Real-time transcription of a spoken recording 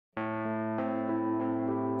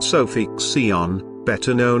Sophie Xeon,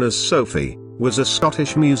 better known as Sophie, was a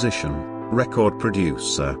Scottish musician, record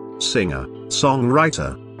producer, singer,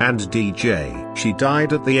 songwriter, and DJ. She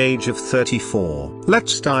died at the age of 34.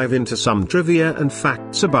 Let's dive into some trivia and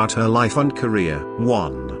facts about her life and career.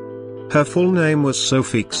 1. Her full name was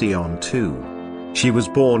Sophie Xeon 2. She was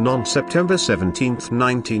born on September 17,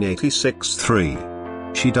 1986. 3.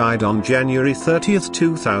 She died on January 30,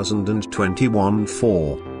 2021.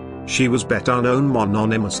 4. She was better known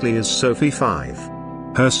mononymously as Sophie 5.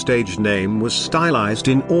 Her stage name was stylized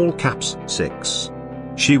in all caps. 6.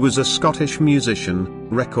 She was a Scottish musician,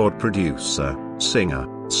 record producer, singer,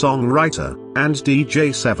 songwriter, and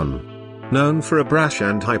DJ. 7. Known for a brash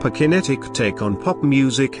and hyperkinetic take on pop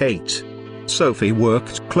music. 8. Sophie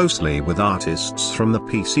worked closely with artists from the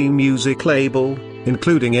PC Music label,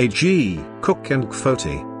 including A.G. Cook and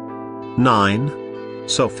GFOTY. 9.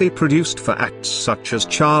 Sophie produced for acts such as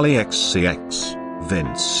Charli XCX,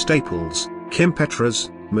 Vince Staples, Petras,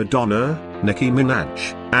 Madonna, Nicki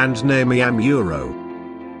Minaj, and Namie Amuro.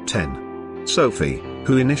 10. Sophie,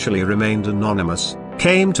 who initially remained anonymous,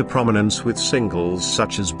 came to prominence with singles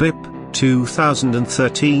such as Bipp,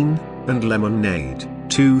 2013, and Lemonade,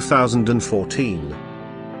 2014.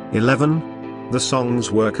 11. The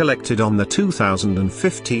songs were collected on the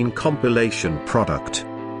 2015 compilation Product.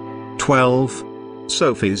 12.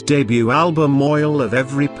 Sophie's debut album Oil of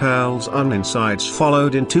Every Pearl's Insides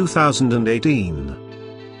followed in 2018.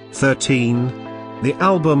 13. The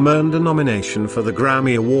album earned a nomination for the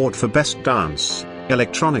Grammy Award for Best Dance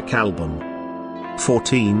Electronic Album.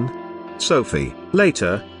 14. Sophie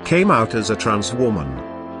later came out as a trans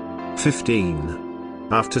woman. 15.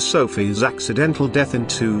 After Sophie's accidental death in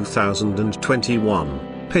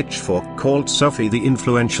 2021, Pitchfork called Sophie the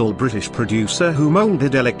influential British producer who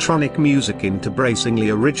molded electronic music into bracingly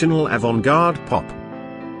original avant-garde pop.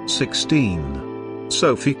 16.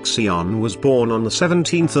 Sophie Xeon was born on the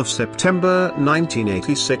 17th of September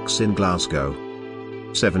 1986 in Glasgow.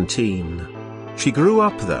 17. She grew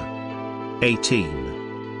up there.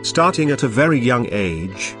 18. Starting at a very young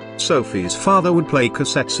age, Sophie's father would play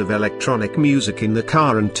cassettes of electronic music in the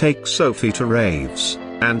car and take Sophie to raves,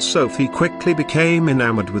 and Sophie quickly became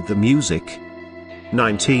enamored with the music.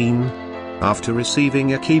 19. After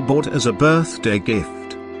receiving a keyboard as a birthday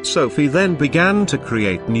gift, Sophie then began to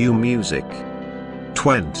create new music.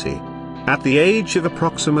 20. At the age of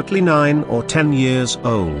approximately 9 or 10 years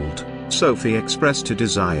old, Sophie expressed a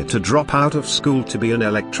desire to drop out of school to be an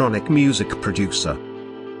electronic music producer.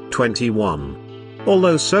 21.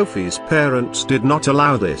 Although Sophie's parents did not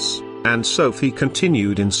allow this, and Sophie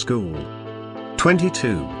continued in school.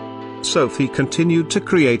 22. Sophie continued to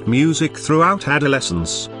create music throughout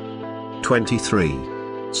adolescence. 23.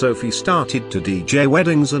 Sophie started to DJ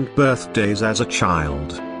weddings and birthdays as a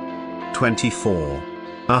child. 24.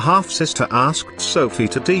 A half-sister asked Sophie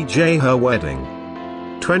to DJ her wedding.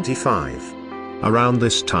 25. Around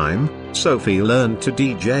this time, Sophie learned to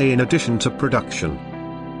DJ in addition to production.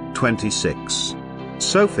 26.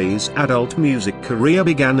 Sophie's adult music career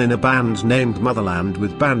began in a band named Motherland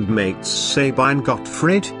with bandmates Sabine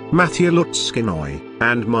Gottfried, Matthew Lutskinoy,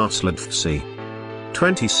 and Marsladfsi.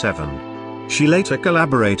 27. She later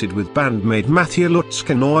collaborated with bandmate Matthew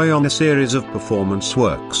Lutskinoy on a series of performance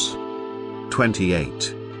works.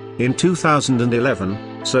 28. In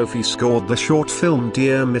 2011, Sophie scored the short film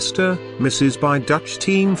Dear Mr. Mrs. by Dutch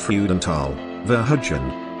team Freudenthal,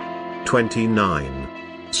 Verhugen. 29.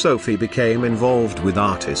 Sophie became involved with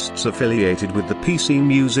artists affiliated with the PC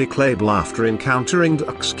Music label after encountering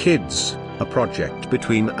Dux Kids, a project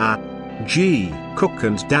between A.G. Cook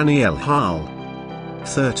and Danielle Hall.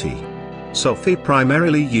 30. Sophie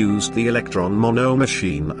primarily used the Electron Mono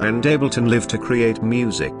machine and Ableton Live to create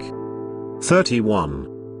music. 31.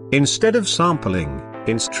 Instead of sampling,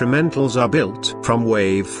 instrumentals are built from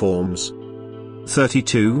waveforms.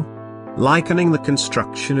 32. Likening the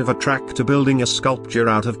construction of a track to building a sculpture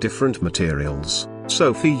out of different materials,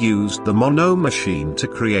 Sophie used the Mono machine to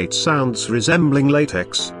create sounds resembling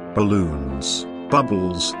latex, balloons,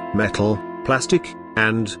 bubbles, metal, plastic,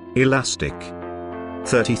 and elastic.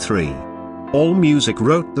 33. AllMusic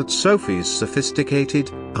wrote that Sophie's sophisticated,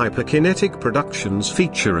 hyperkinetic productions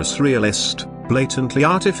feature a surrealist, blatantly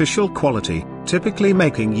artificial quality, typically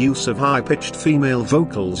making use of high-pitched female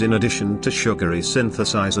vocals in addition to sugary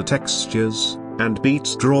synthesizer textures, and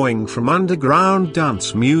beats drawing from underground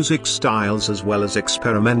dance music styles as well as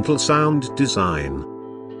experimental sound design.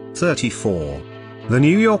 34. The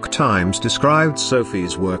New York Times described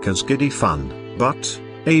Sophie's work as giddy fun, but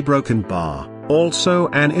a broken bar, also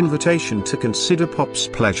an invitation to consider pop's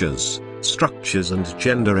pleasures, structures and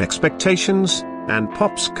gender expectations, and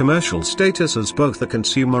pop's commercial status as both a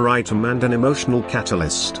consumer item and an emotional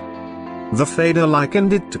catalyst. The fader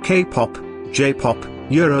likened it to K-pop, J-pop,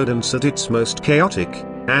 Eurodance at its most chaotic,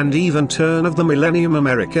 and even turn of the millennium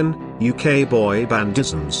American, UK boy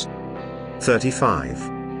bandisms. 35.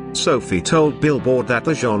 Sophie told Billboard that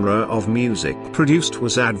the genre of music produced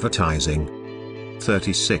was advertising.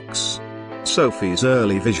 36. Sophie's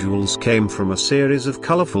early visuals came from a series of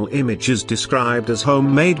colorful images described as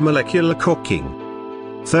homemade molecular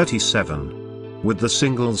cooking. 37. With the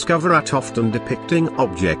single's cover art often depicting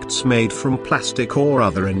objects made from plastic or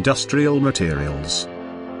other industrial materials.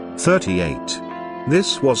 38.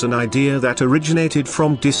 This was an idea that originated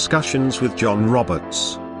from discussions with John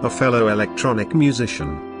Roberts, a fellow electronic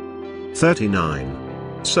musician. 39.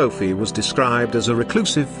 Sophie was described as a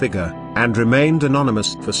reclusive figure, and remained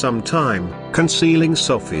anonymous for some time, concealing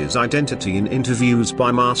Sophie's identity in interviews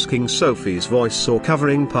by masking Sophie's voice or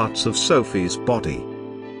covering parts of Sophie's body.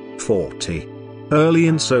 40. Early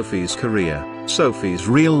in Sophie's career, Sophie's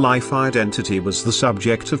real-life identity was the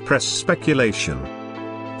subject of press speculation.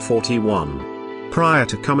 41. Prior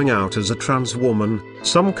to coming out as a trans woman,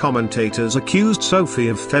 some commentators accused Sophie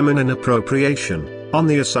of feminine appropriation, on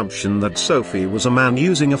the assumption that Sophie was a man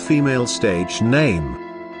using a female stage name.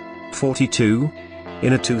 42.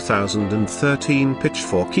 In a 2013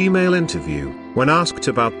 Pitchfork email interview, when asked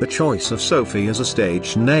about the choice of Sophie as a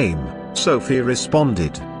stage name, Sophie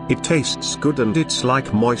responded, "It tastes good and it's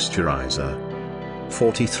like moisturizer."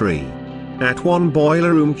 43. At one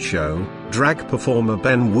Boiler Room show, drag performer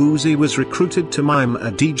Ben Woozy was recruited to mime a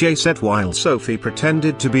DJ set while Sophie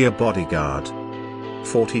pretended to be a bodyguard.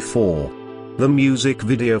 44. The music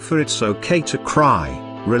video for It's Okay to Cry,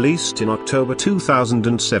 released in October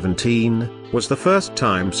 2017, was the first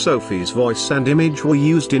time Sophie's voice and image were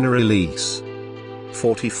used in a release.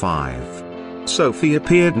 45. Sophie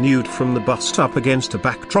appeared nude from the bust up against a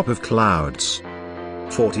backdrop of clouds.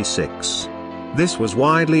 46. This was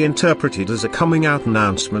widely interpreted as a coming-out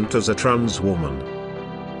announcement as a trans woman.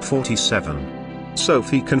 47.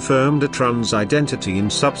 Sophie confirmed a trans identity in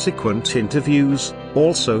subsequent interviews,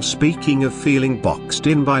 also speaking of feeling boxed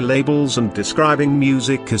in by labels and describing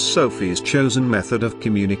music as Sophie's chosen method of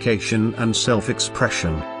communication and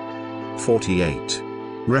self-expression. 48.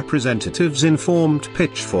 Representatives informed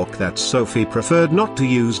Pitchfork that Sophie preferred not to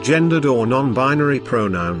use gendered or non-binary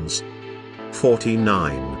pronouns.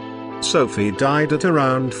 49. Sophie died at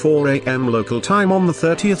around 4 a.m. local time on the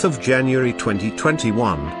 30th of January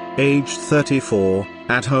 2021, aged 34,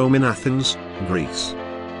 at home in Athens, Greece.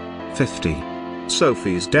 50.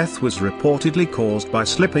 Sophie's death was reportedly caused by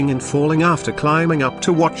slipping and falling after climbing up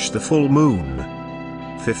to watch the full moon.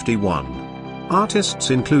 51. Artists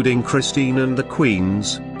including Christine and the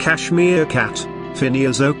Queens, Kashmir Cat,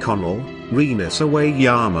 Phineas O'Connell, Rina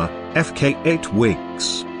Sawayama, FK8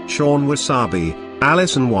 Wigs, Sean Wasabi,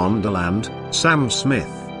 Alice in Wonderland, Sam Smith,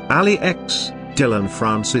 Ali X, Dylan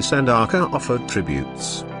Francis and Arca offered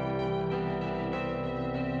tributes.